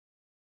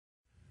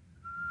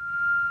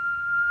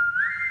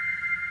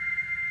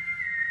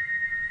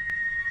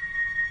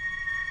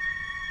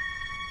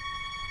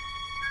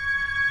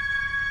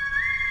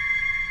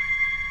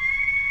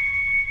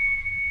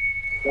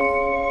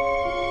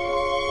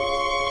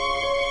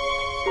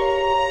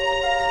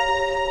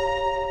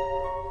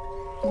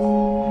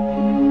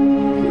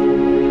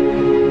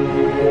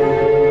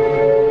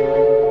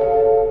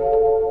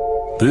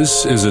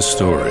This is a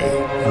story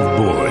of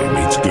boy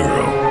meets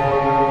girl.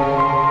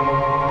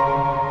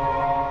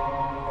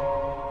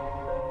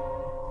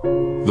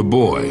 The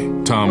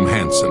boy, Tom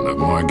Hanson of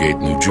Margate,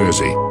 New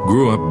Jersey,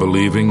 grew up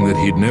believing that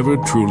he'd never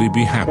truly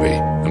be happy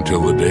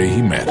until the day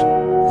he met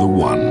the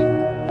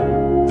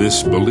one.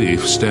 This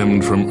belief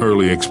stemmed from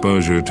early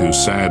exposure to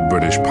sad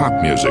British pop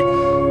music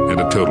and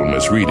a total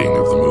misreading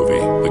of the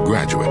movie The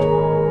Graduate.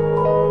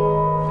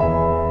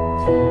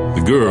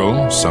 The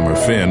girl, Summer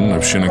Finn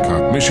of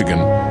Shinnecock, Michigan,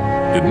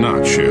 did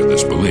not share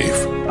this belief.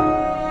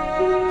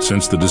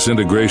 Since the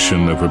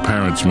disintegration of her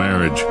parents'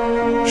 marriage,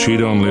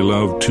 she'd only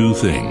loved two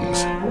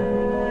things.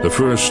 The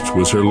first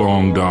was her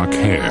long dark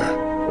hair.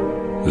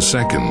 The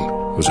second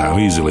was how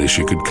easily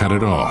she could cut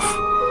it off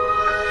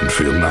and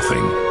feel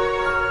nothing.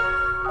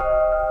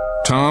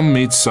 Tom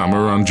meets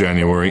Summer on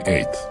January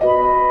 8th.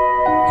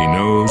 He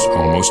knows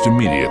almost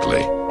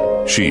immediately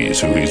she's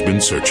who he's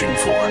been searching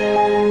for.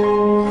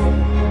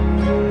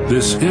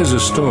 This is a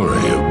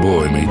story of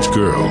boy meets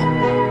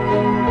girl.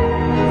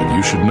 But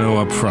you should know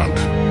up front,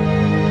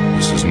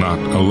 this is not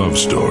a love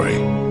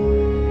story.